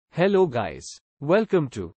Hello guys. Welcome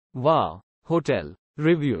to Wow Hotel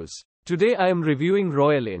Reviews. Today I am reviewing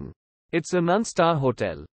Royal Inn. It's a non-star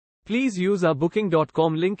hotel. Please use our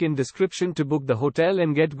booking.com link in description to book the hotel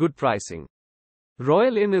and get good pricing.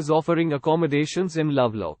 Royal Inn is offering accommodations in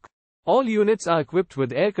Lovelock. All units are equipped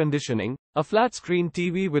with air conditioning, a flat screen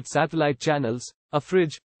TV with satellite channels, a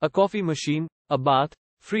fridge, a coffee machine, a bath,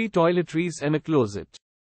 free toiletries and a closet.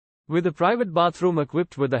 With a private bathroom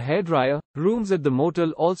equipped with a hairdryer, rooms at the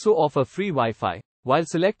motel also offer free Wi-Fi, while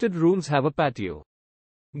selected rooms have a patio.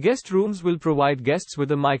 Guest rooms will provide guests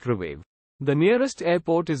with a microwave. The nearest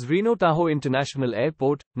airport is Reno-Tahoe International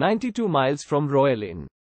Airport, 92 miles from Royal Inn.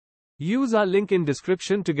 Use our link in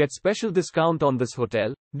description to get special discount on this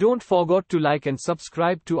hotel. Don't forget to like and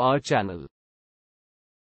subscribe to our channel.